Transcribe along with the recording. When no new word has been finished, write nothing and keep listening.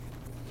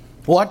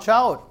Watch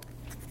out.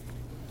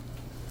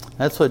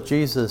 That's what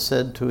Jesus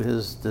said to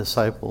his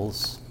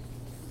disciples,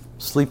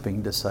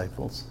 sleeping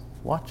disciples.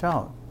 Watch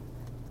out.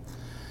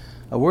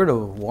 A word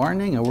of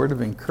warning, a word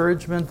of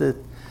encouragement. It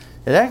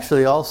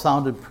actually all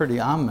sounded pretty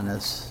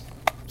ominous.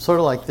 Sort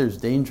of like there's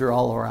danger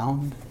all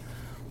around.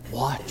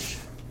 Watch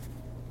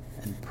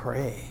and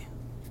pray.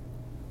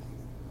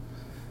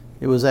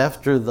 It was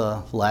after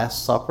the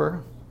Last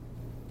Supper,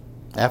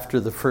 after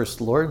the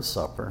first Lord's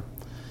Supper,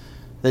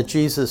 that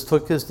Jesus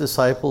took his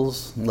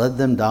disciples, led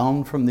them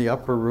down from the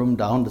upper room,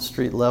 down to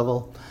street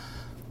level,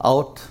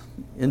 out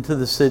into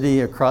the city,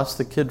 across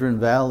the Kidron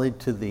Valley,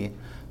 to the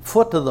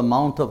foot of the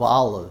Mount of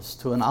Olives,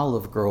 to an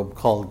olive grove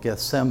called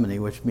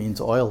Gethsemane, which means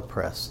oil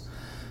press.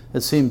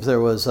 It seems there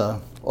was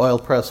an oil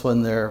press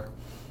when their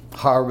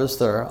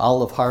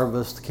olive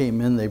harvest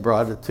came in. They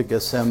brought it to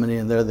Gethsemane,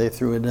 and there they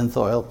threw it into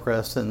the oil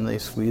press, and they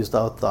squeezed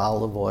out the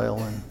olive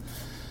oil. And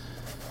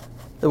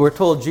we're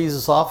told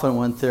Jesus often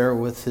went there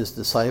with his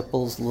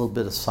disciples, a little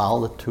bit of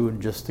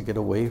solitude just to get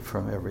away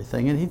from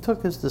everything. And he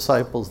took his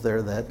disciples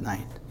there that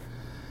night.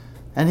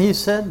 And he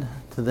said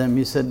to them,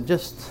 he said,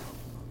 just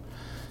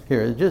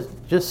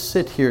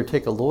sit here,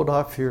 take a load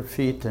off your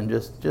feet, and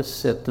just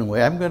sit and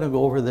wait. I'm going to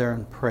go over there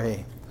and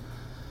pray.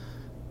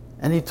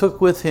 And he took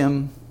with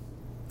him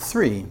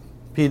 3,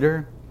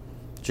 Peter,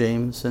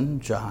 James,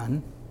 and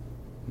John.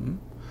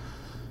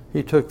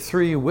 He took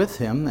 3 with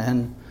him,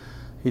 and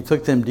he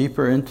took them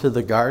deeper into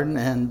the garden,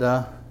 and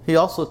he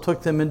also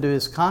took them into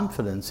his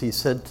confidence. He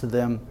said to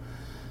them,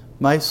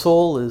 my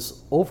soul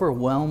is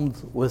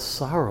overwhelmed with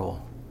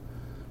sorrow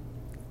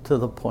to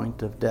the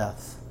point of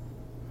death.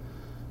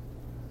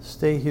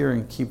 Stay here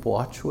and keep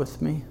watch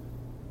with me.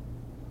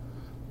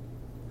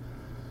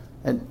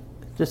 And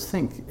just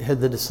think,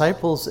 had the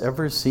disciples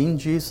ever seen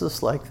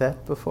Jesus like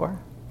that before?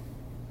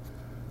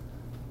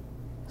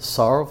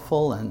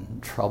 Sorrowful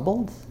and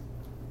troubled?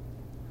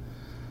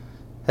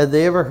 Had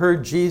they ever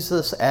heard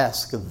Jesus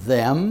ask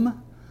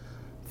them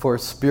for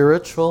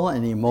spiritual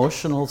and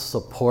emotional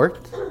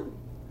support?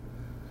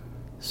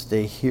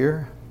 Stay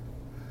here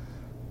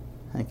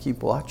and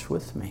keep watch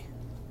with me.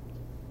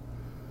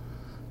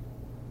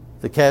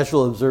 The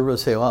casual observer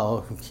say,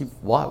 well,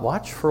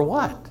 watch for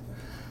what?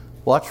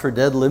 Watch for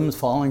dead limbs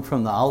falling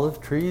from the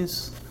olive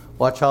trees.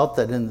 Watch out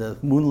that in the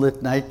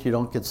moonlit night you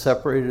don't get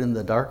separated in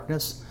the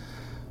darkness.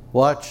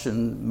 Watch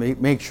and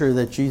make sure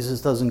that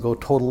Jesus doesn't go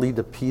totally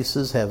to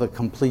pieces, have a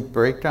complete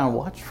breakdown.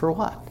 Watch for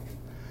what?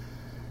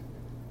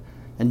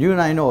 And you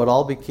and I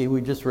know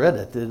we just read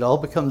it. It all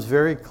becomes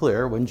very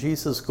clear when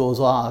Jesus goes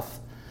off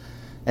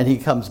and he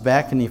comes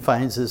back and he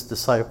finds his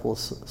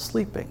disciples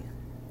sleeping.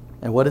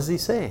 And what does he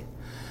say?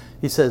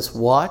 He says,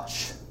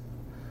 watch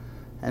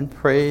and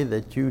pray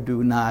that you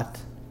do not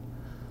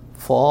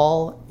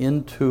fall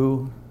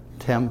into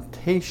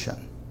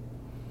temptation.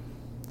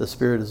 The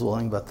spirit is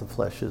willing, but the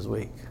flesh is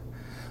weak.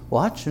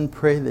 Watch and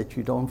pray that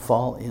you don't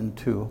fall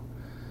into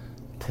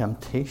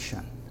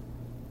temptation.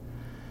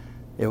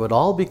 It would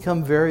all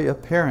become very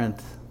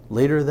apparent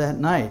later that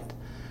night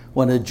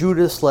when a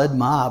Judas-led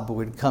mob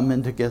would come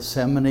into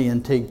Gethsemane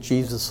and take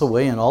Jesus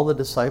away, and all the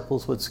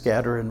disciples would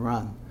scatter and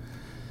run.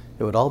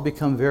 It would all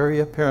become very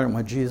apparent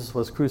when Jesus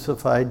was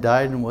crucified,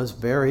 died, and was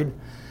buried,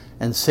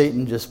 and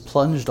Satan just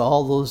plunged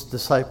all those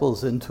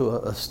disciples into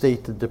a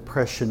state of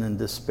depression and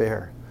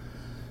despair.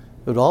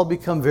 It would all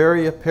become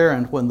very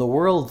apparent when the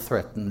world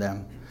threatened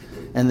them,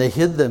 and they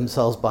hid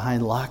themselves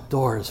behind locked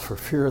doors for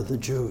fear of the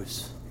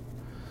Jews.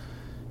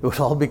 It would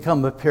all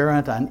become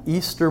apparent on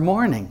Easter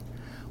morning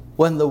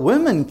when the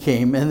women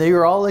came and they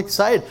were all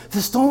excited.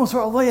 The stones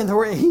were away and there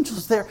were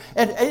angels there,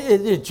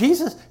 and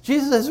Jesus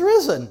has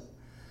risen.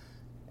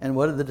 And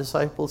what did the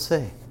disciples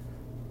say?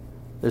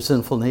 Their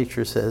sinful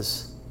nature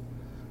says,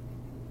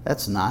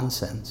 that's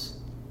nonsense.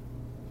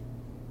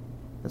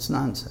 That's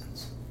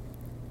nonsense.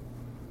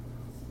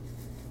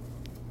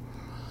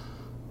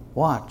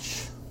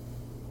 Watch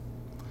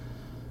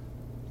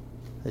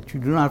that you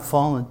do not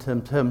fall into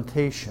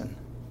temptation.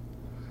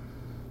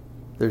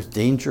 There's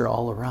danger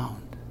all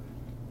around.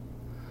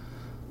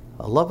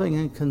 A loving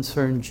and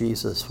concerned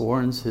Jesus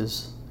warns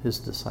his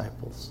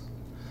disciples.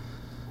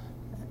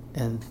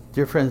 And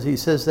dear friends, he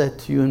says that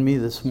to you and me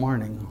this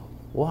morning.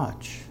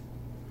 Watch.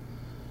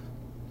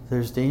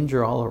 There's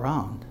danger all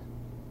around.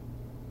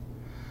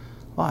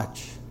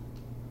 Watch.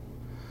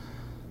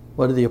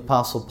 What did the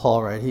Apostle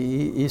Paul write?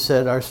 He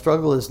said, our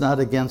struggle is not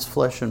against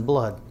flesh and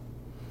blood.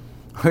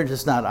 We're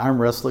just not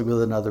arm wrestling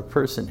with another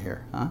person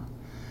here.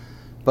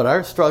 But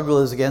our struggle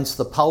is against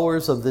the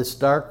powers of this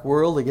dark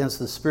world, against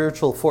the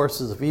spiritual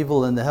forces of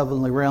evil in the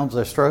heavenly realms.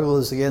 Our struggle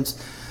is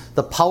against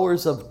the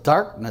powers of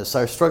darkness.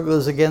 Our struggle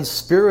is against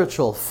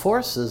spiritual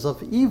forces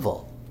of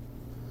evil.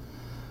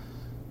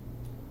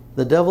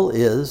 The devil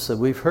is, and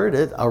we've heard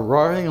it, a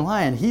roaring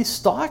lion. He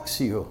stalks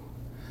you.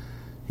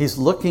 He's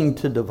looking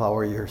to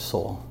devour your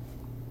soul.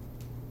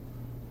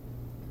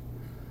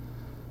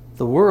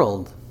 The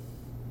world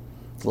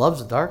It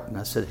loves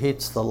darkness. It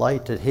hates the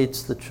light. It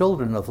hates the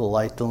children of the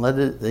light.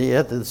 And yet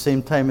at the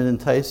same time, it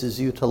entices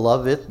you to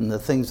love it and the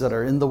things that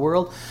are in the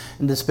world,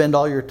 and to spend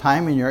all your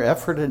time and your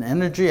effort and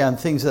energy on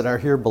things that are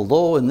here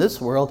below in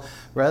this world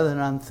rather than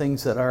on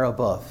things that are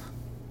above.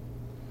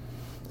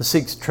 It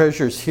seeks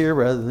treasures here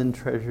rather than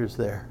treasures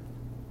there.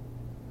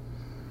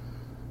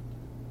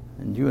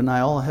 And you and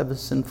I all have a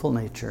sinful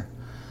nature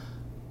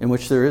in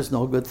which there is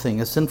no good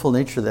thing. A sinful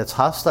nature that's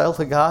hostile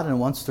to God and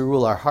wants to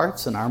rule our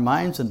hearts and our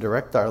minds and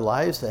direct our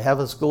lives, to have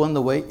us go in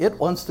the way it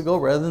wants to go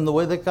rather than the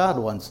way that God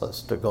wants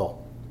us to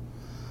go.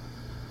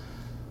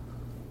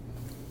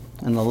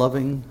 And the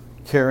loving,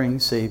 caring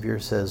Savior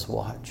says,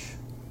 watch.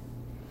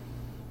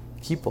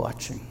 Keep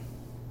watching.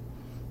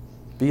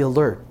 Be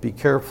alert. Be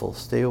careful.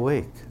 Stay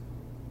awake.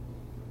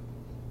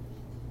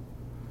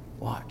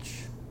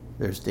 Watch.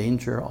 There's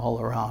danger all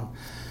around.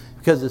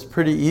 Because it's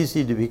pretty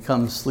easy to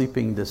become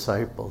sleeping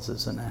disciples,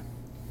 isn't it?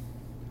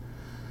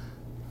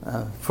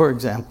 For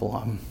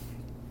example,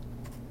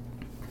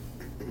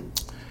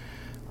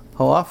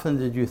 how often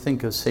did you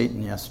think of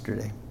Satan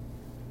yesterday?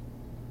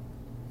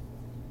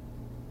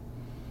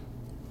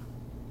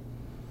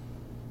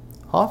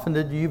 How often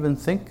did you even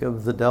think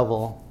of the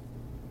devil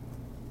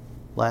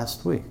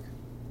last week?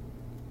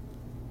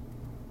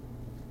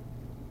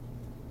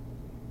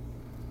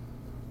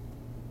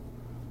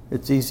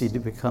 It's easy to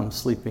become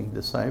sleeping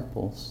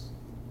disciples.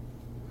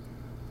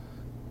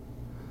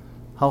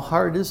 How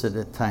hard is it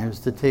at times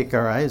to take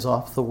our eyes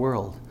off the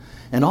world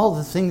and all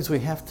the things we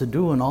have to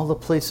do and all the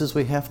places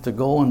we have to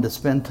go and to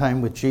spend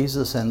time with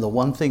Jesus and the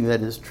one thing that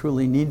is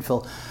truly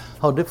needful.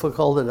 How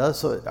difficult it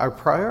is. Our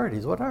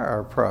priorities. What are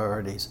our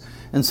priorities?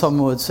 And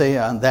someone would say,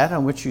 on that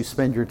on which you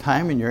spend your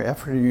time and your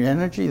effort and your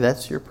energy,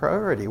 that's your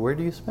priority. Where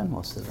do you spend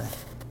most of that?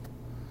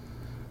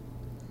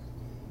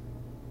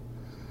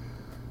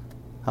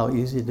 How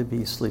easy to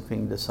be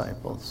sleeping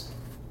disciples.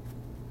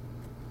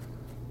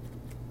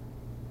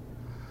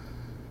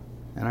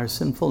 And our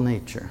sinful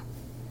nature.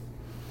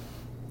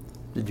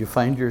 Did you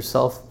find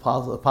yourself,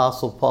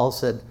 Apostle Paul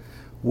said,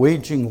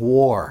 waging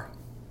war?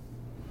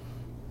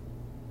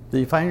 Do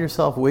you find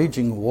yourself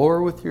waging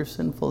war with your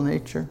sinful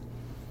nature?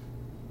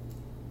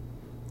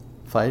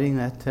 Fighting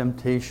that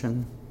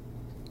temptation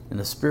in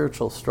a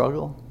spiritual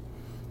struggle?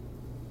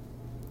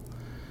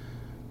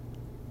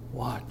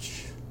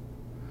 Watch.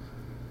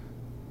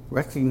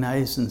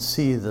 Recognize and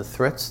see the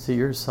threats to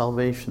your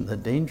salvation, the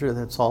danger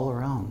that's all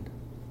around.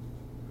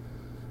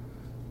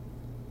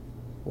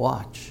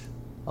 Watch.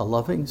 A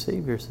loving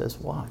Savior says,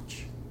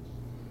 watch.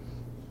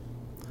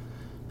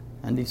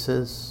 And he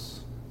says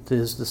to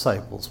his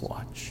disciples,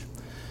 watch.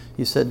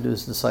 He said to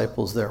his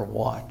disciples there,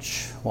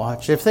 watch,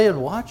 watch. If they had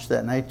watched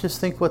that night, just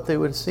think what they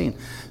would have seen.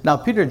 Now,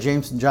 Peter,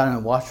 James, and John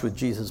had watched with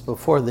Jesus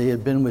before. They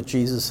had been with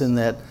Jesus in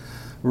that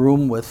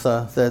room with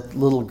that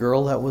little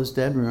girl that was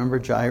dead. Remember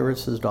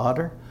Jairus'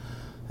 daughter?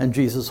 And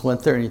Jesus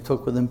went there and he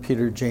took with him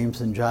Peter,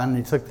 James, and John. And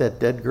he took that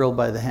dead girl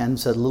by the hand and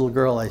said, little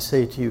girl, I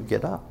say to you,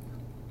 get up.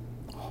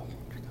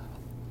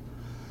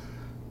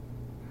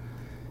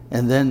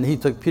 And then he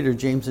took Peter,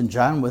 James, and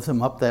John with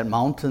him up that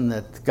mountain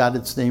that got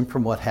its name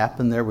from what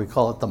happened there. We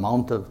call it the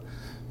Mount of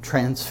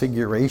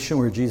Transfiguration,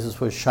 where Jesus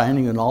was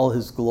shining in all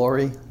his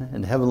glory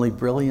and heavenly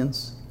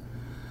brilliance.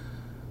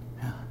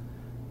 Yeah.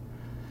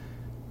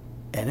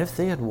 And if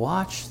they had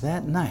watched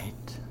that night,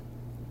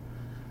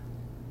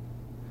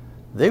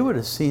 they would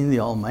have seen the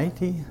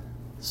Almighty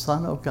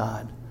Son of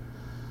God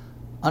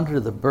under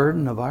the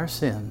burden of our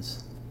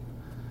sins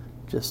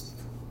just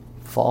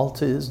fall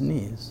to his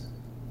knees.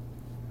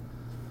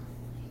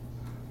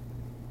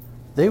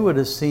 They would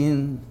have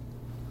seen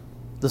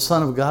the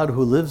Son of God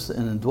who lives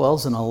and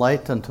dwells in a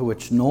light unto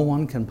which no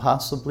one can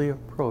possibly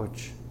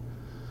approach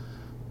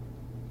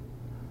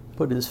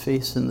put his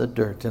face in the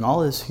dirt in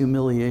all his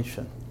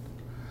humiliation,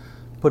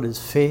 put his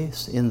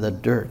face in the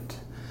dirt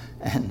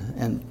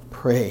and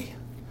pray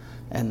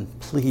and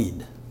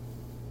plead,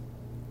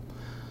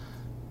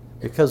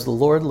 because the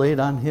Lord laid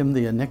on him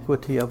the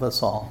iniquity of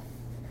us all.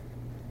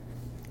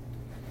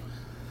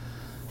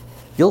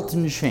 Guilt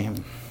and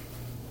shame.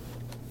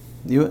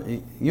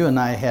 You and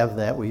I have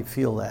that. We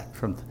feel that.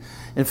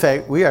 In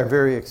fact, we are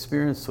very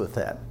experienced with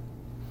that.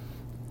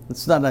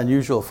 It's not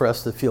unusual for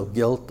us to feel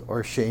guilt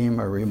or shame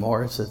or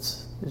remorse.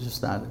 It's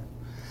just not.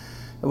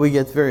 We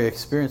get very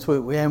experienced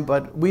with it,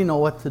 but we know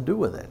what to do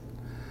with it.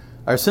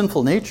 Our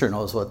sinful nature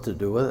knows what to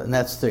do with it, and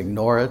that's to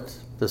ignore it,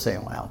 to say,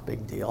 well,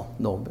 big deal,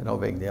 no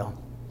big deal,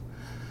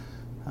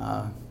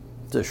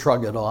 to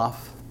shrug it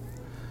off.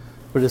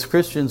 But as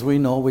Christians, we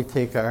know we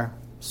take our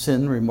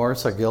sin,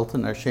 remorse, our guilt,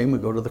 and our shame, we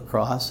go to the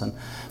cross, and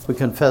we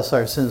confess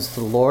our sins to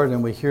the Lord,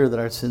 and we hear that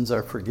our sins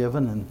are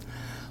forgiven, and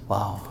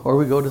wow. Or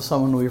we go to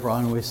someone we've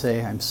wronged, and we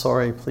say, I'm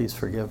sorry, please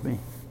forgive me.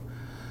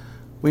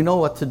 We know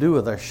what to do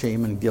with our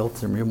shame and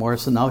guilt and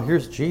remorse, and now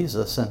here's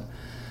Jesus, and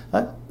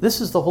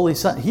this is the Holy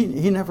Son.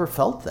 He never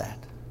felt that.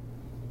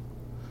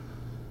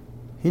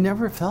 He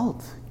never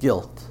felt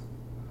guilt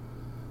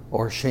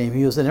or shame.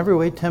 He was in every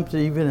way tempted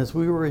even as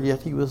we were,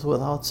 yet he was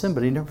without sin,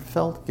 but he never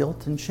felt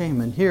guilt and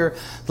shame. And here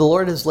the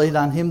Lord has laid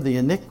on him the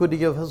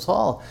iniquity of us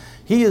all.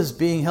 He is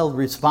being held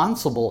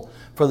responsible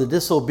for the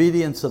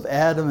disobedience of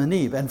Adam and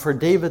Eve, and for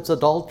David's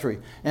adultery,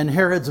 and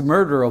Herod's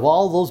murder of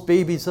all those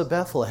babies of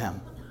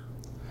Bethlehem.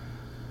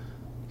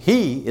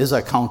 He is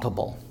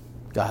accountable,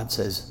 God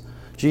says.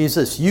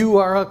 Jesus, you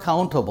are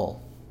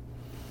accountable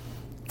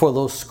for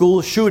those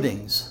school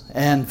shootings,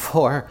 and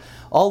for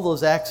all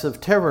those acts of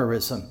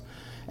terrorism,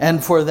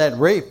 and for that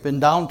rape in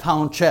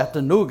downtown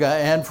Chattanooga,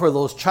 and for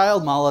those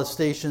child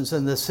molestations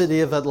in the city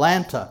of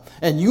Atlanta.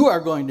 And you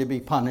are going to be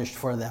punished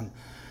for them.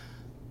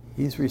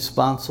 He's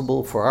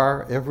responsible for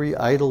our every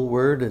idle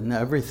word and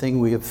everything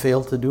we have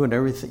failed to do, and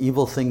every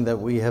evil thing that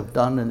we have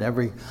done, and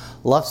every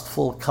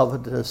lustful,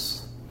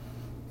 covetous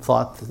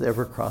thought that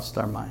ever crossed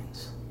our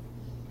minds.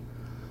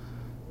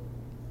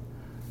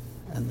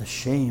 And the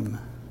shame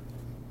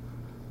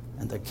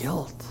and the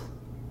guilt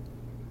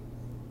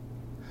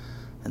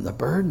and the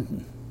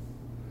burden.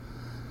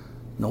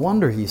 No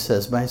wonder he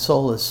says, my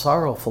soul is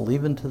sorrowful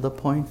even to the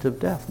point of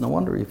death. No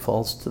wonder he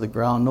falls to the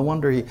ground. No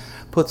wonder he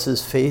puts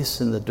his face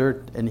in the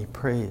dirt and he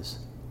prays.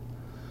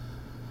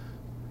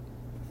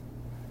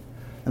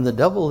 And the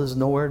devil is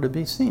nowhere to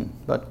be seen,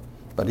 but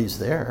he's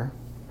there.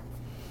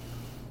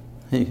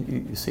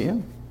 You see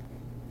him?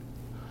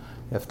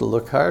 You have to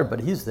look hard,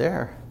 but he's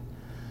there.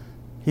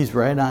 He's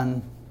right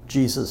on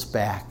Jesus'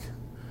 back,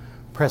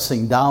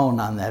 pressing down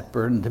on that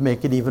burden to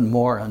make it even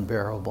more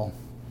unbearable.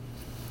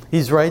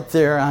 He's right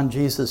there on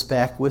Jesus'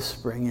 back,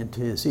 whispering into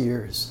his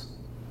ears,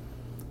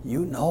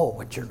 you know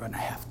what you're going to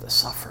have to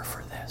suffer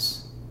for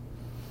this.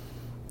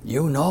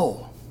 You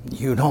know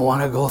you don't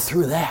want to go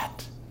through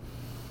that.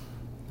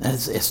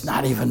 It's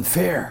not even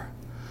fair.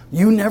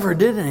 You never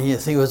did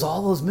anything. It was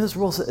all those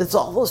miserable, it's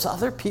all those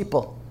other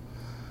people.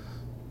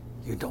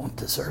 You don't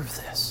deserve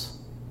this.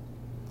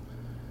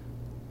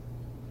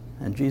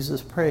 And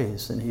Jesus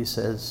prays and he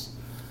says,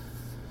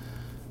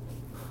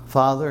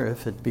 Father,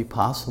 if it be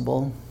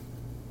possible,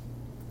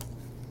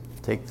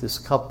 take this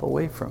cup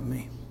away from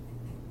me.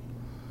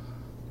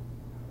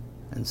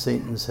 And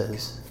Satan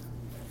says,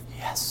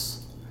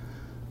 yes,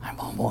 I'm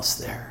almost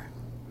there.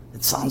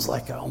 It sounds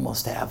like I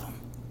almost have him.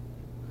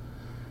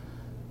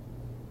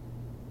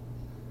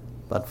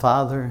 But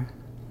Father,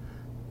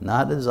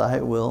 not as I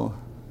will,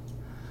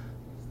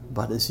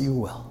 but as you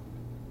will.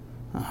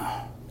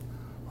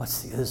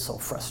 This is so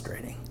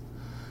frustrating.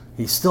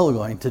 He's still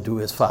going to do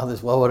his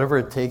Father's will, whatever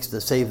it takes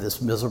to save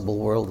this miserable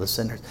world of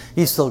sinners.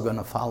 He's still going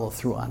to follow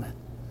through on it.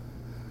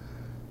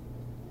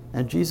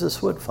 And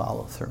Jesus would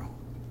follow through.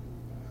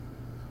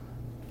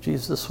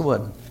 Jesus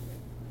would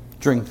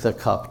drink the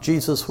cup.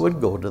 Jesus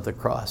would go to the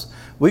cross.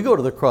 We go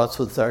to the cross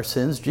with our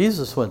sins.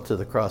 Jesus went to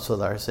the cross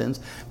with our sins.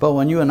 But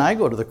when you and I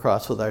go to the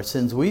cross with our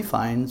sins, we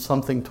find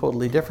something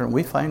totally different.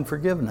 We find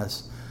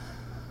forgiveness.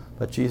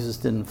 But Jesus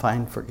didn't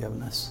find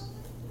forgiveness.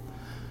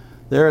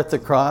 There at the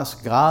cross,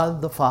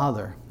 God the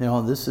Father.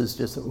 This is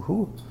just,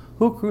 who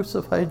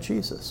crucified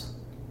Jesus?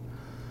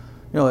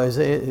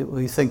 Isaiah,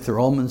 we think the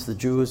Romans, the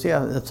Jews, yeah,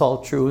 that's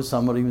all true.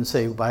 Some would even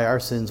say, by our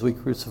sins we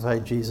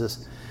crucified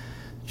Jesus.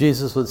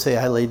 Jesus would say,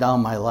 I lay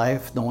down my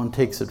life, no one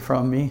takes it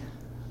from me.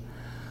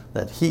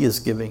 That he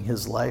is giving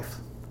his life.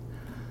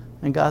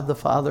 And God the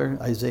Father,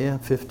 Isaiah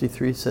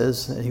 53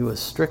 says, he was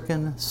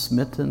stricken,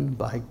 smitten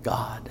by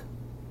God,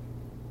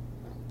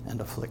 and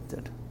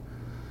afflicted.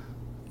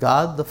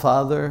 God the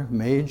Father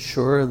made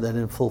sure that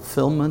in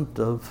fulfillment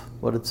of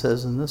what it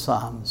says in the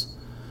Psalms,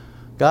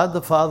 God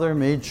the Father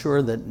made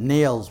sure that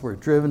nails were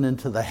driven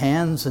into the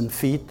hands and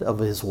feet of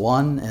his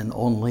one and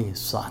only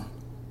Son.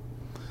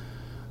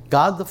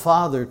 God the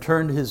Father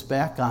turned his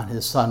back on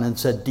his Son and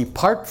said,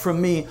 depart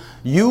from me,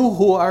 you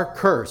who are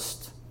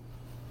cursed,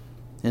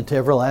 into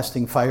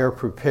everlasting fire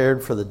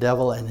prepared for the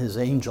devil and his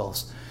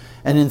angels.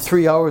 And in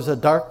 3 hours of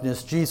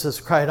darkness, Jesus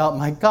cried out,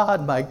 my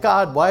God,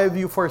 why have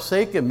you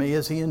forsaken me?"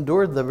 as he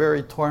endured the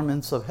very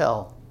torments of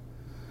hell.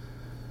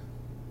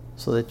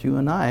 So that you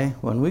and I,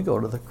 when we go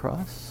to the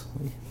cross,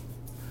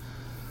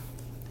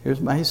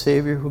 here's my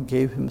Savior who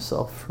gave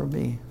himself for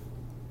me.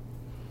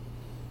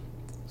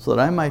 So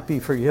that I might be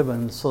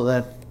forgiven, so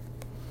that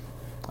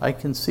I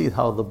can see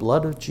how the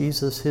blood of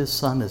Jesus, his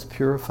Son, has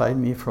purified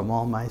me from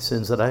all my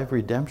sins, that I have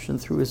redemption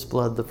through his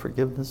blood, the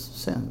forgiveness of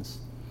sins.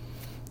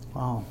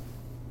 Wow.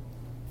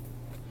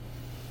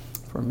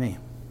 For me.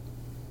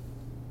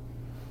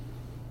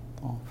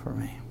 All for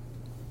me.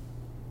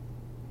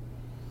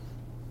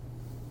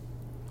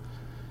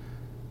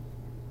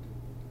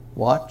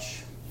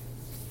 Watch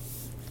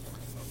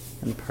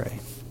and pray.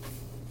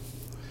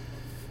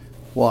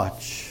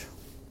 Watch.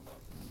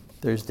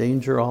 There's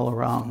danger all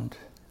around.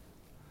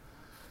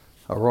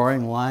 A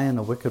roaring lion,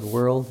 a wicked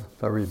world,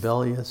 a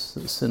rebellious,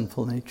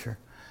 sinful nature.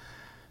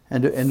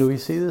 And do we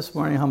see this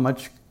morning how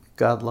much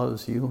God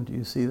loves you? Do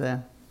you see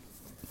that?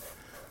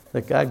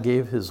 That God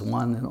gave his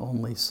one and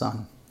only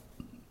Son.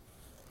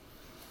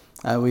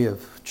 We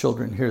have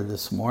children here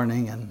this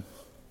morning, and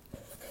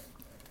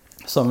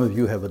some of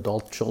you have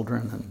adult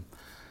children.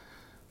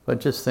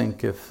 But just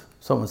think, if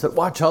Someone said,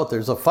 watch out,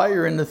 there's a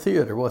fire in the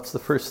theater. What's the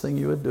first thing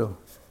you would do?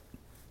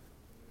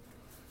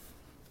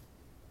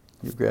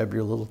 You grab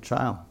your little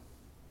child.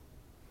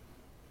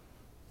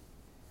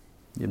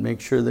 You'd make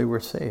sure they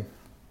were safe.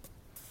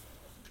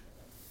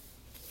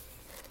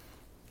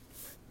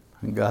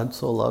 And God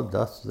so loved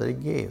us that he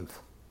gave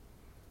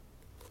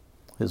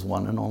his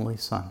one and only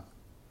Son.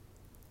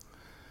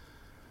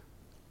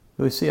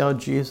 Do we see how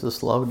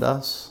Jesus loved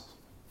us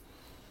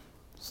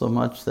so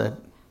much that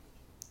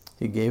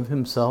he gave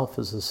himself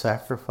as a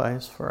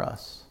sacrifice for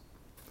us?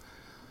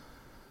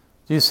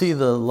 Do you see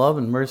the love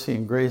and mercy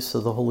and grace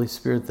of the Holy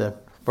Spirit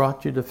that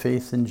brought you to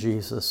faith in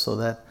Jesus so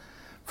that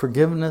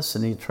forgiveness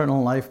and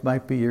eternal life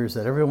might be yours,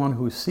 that everyone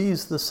who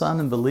sees the Son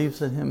and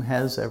believes in him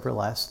has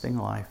everlasting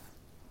life?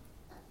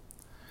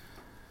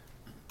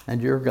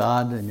 And your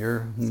God and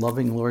your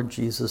loving Lord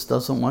Jesus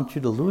doesn't want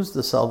you to lose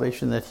the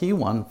salvation that he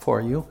won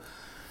for you.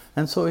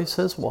 And so he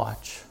says,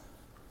 watch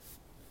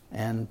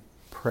and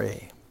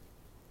pray.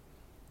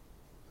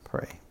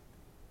 Pray.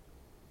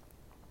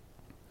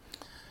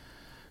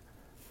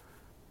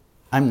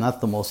 I'm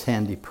not the most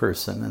handy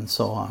person, and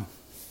so on.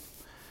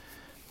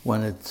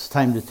 When it's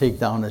time to take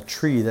down a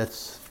tree,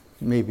 that's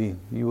maybe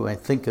you might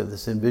think of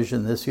this,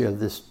 envision this, you have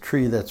this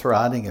tree that's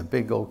rotting, a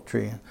big oak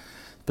tree,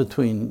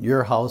 between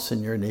your house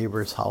and your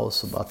neighbor's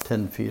house, about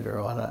 10 feet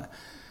or what,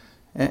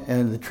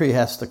 and the tree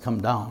has to come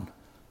down.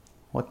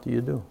 What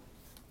do?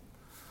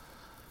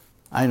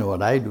 I know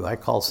what I do. I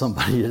call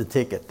somebody to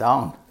take it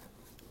down.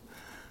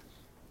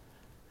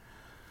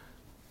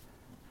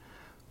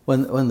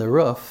 When the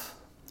roof,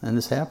 and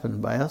this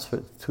happened by us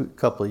a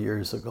couple of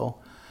years ago,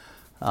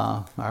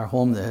 our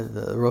home,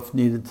 the roof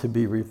needed to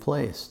be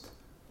replaced.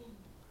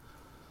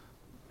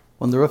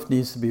 When the roof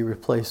needs to be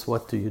replaced,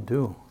 what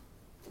do?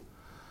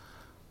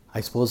 I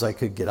suppose I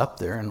could get up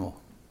there and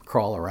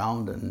crawl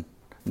around and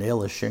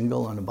nail a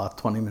shingle, and about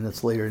 20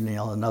 minutes later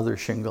nail another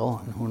shingle,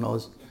 and who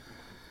knows.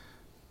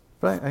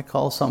 But I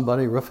call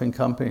somebody, roofing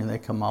company, and they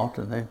come out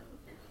and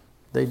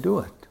they do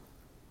it.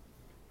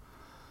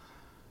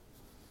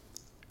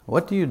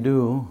 What do you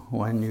do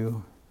when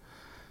you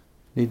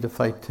need to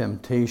fight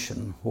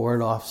temptation,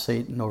 ward off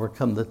Satan,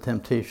 overcome the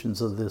temptations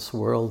of this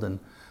world, and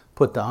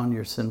put down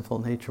your sinful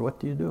nature? What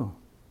do?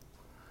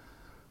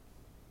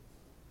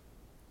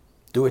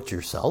 Do it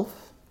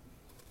yourself?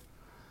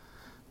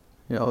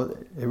 You know,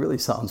 it really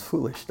sounds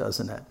foolish,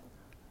 doesn't it?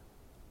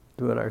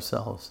 Do it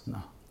ourselves?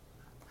 No.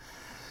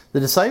 The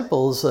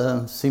disciples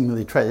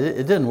seemingly tried.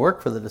 It didn't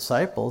work for the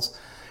disciples.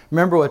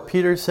 Remember what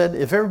Peter said?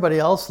 If everybody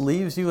else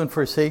leaves you and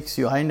forsakes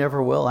you, I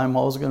never will. I'm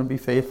always going to be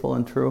faithful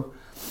and true.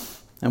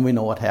 And we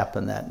know what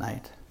happened that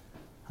night.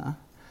 Huh?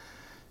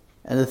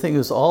 And the thing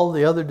is, all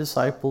the other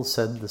disciples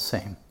said the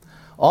same.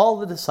 All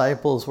the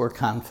disciples were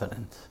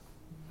confident.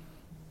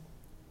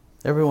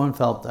 Everyone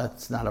felt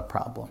that's not a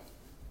problem.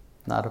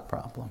 Not a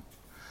problem.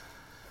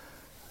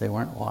 They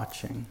weren't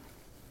watching.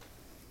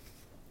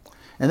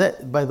 And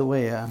that, by the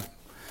way,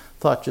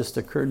 thought just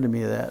occurred to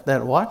me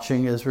that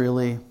watching is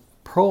really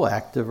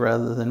proactive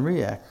rather than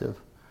reactive.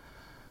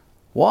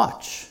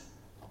 Watch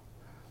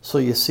so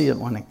you see it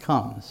when it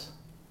comes.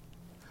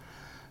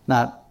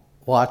 Not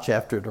watch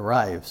after it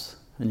arrives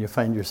and you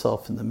find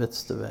yourself in the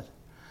midst of it.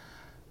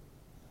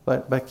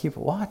 But keep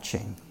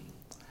watching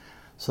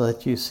so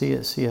that you see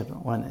it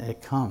when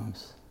it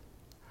comes.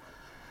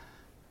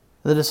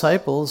 The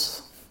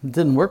disciples, it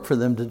didn't work for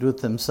them to do it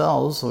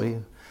themselves. We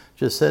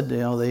just said,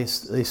 they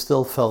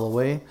still fell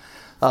away.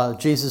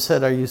 Jesus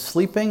said, are you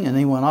sleeping? And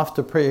he went off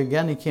to pray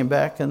again. He came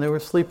back and they were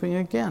sleeping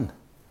again.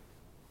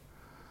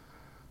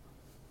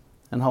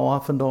 And how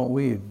often don't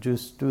we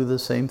just do the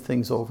same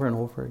things over and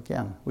over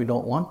again? We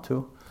don't want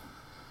to.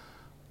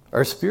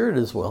 Our spirit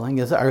is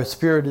willing. Our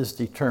spirit is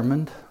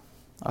determined.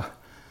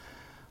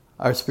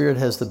 Our spirit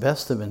has the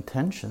best of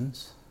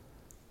intentions.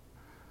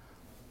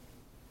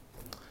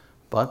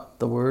 But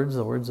the words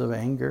of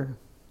anger,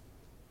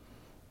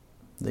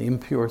 the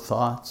impure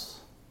thoughts,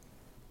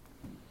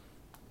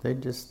 they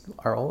just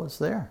are always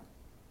there.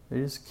 They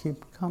just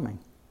keep coming.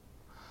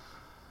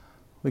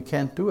 We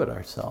can't do it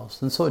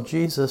ourselves. And so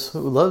Jesus,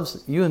 who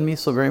loves you and me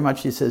so very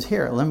much, he says,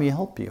 here, let me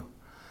help you.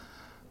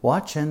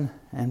 Watch and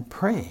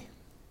pray.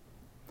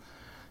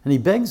 And he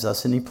begs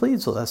us and he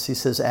pleads with us. He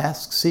says,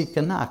 ask, seek,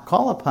 and knock.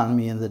 Call upon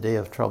me in the day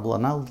of trouble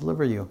and I'll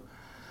deliver you.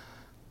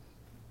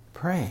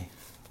 Pray.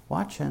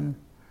 Watch and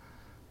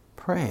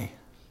pray.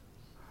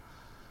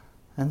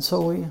 And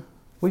so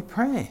we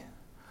pray.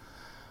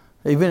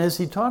 Even as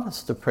he taught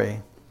us to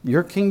pray.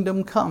 Your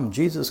kingdom come.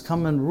 Jesus,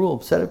 come and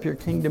rule. Set up your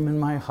kingdom in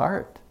my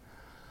heart.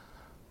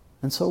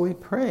 And so we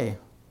pray.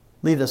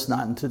 Lead us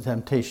not into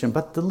temptation,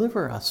 but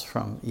deliver us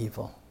from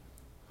evil.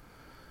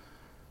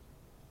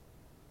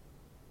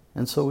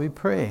 And so we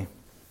pray.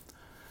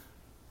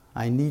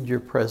 I need your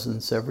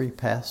presence every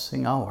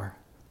passing hour.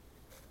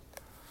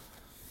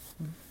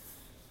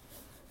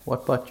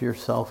 What but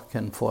yourself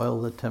can foil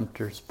the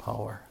tempter's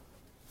power?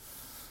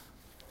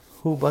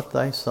 Who but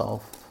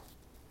thyself,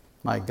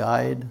 my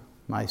guide,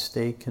 my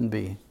stay can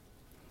be?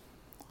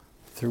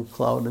 Through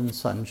cloud and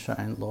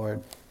sunshine,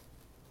 Lord,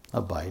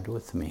 abide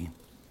with me.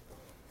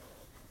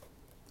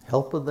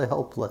 help of the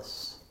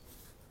helpless.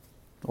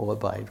 Oh,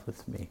 abide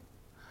with me.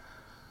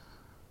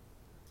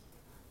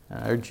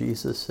 And our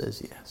Jesus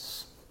says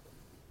yes.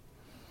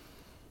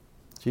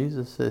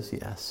 Jesus says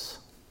yes.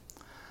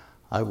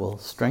 I will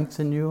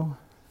strengthen you,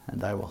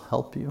 and I will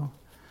help you,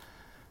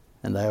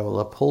 and I will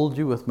uphold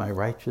you with my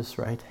righteous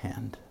right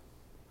hand.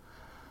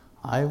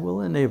 I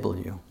will enable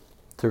you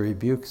to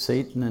rebuke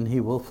Satan, and he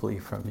will flee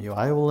from you.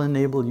 I will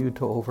enable you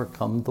to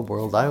overcome the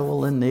world. I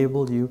will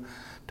enable you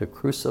to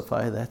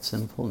crucify that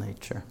sinful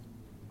nature.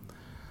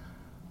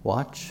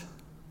 Watch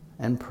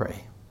and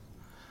pray.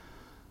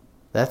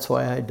 That's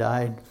why I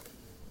died.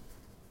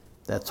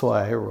 That's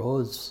why I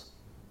rose.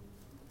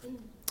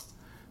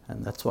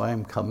 And that's why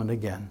I'm coming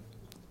again,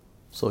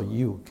 so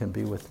you can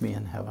be with me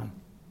in heaven.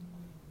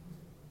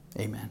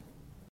 Amen.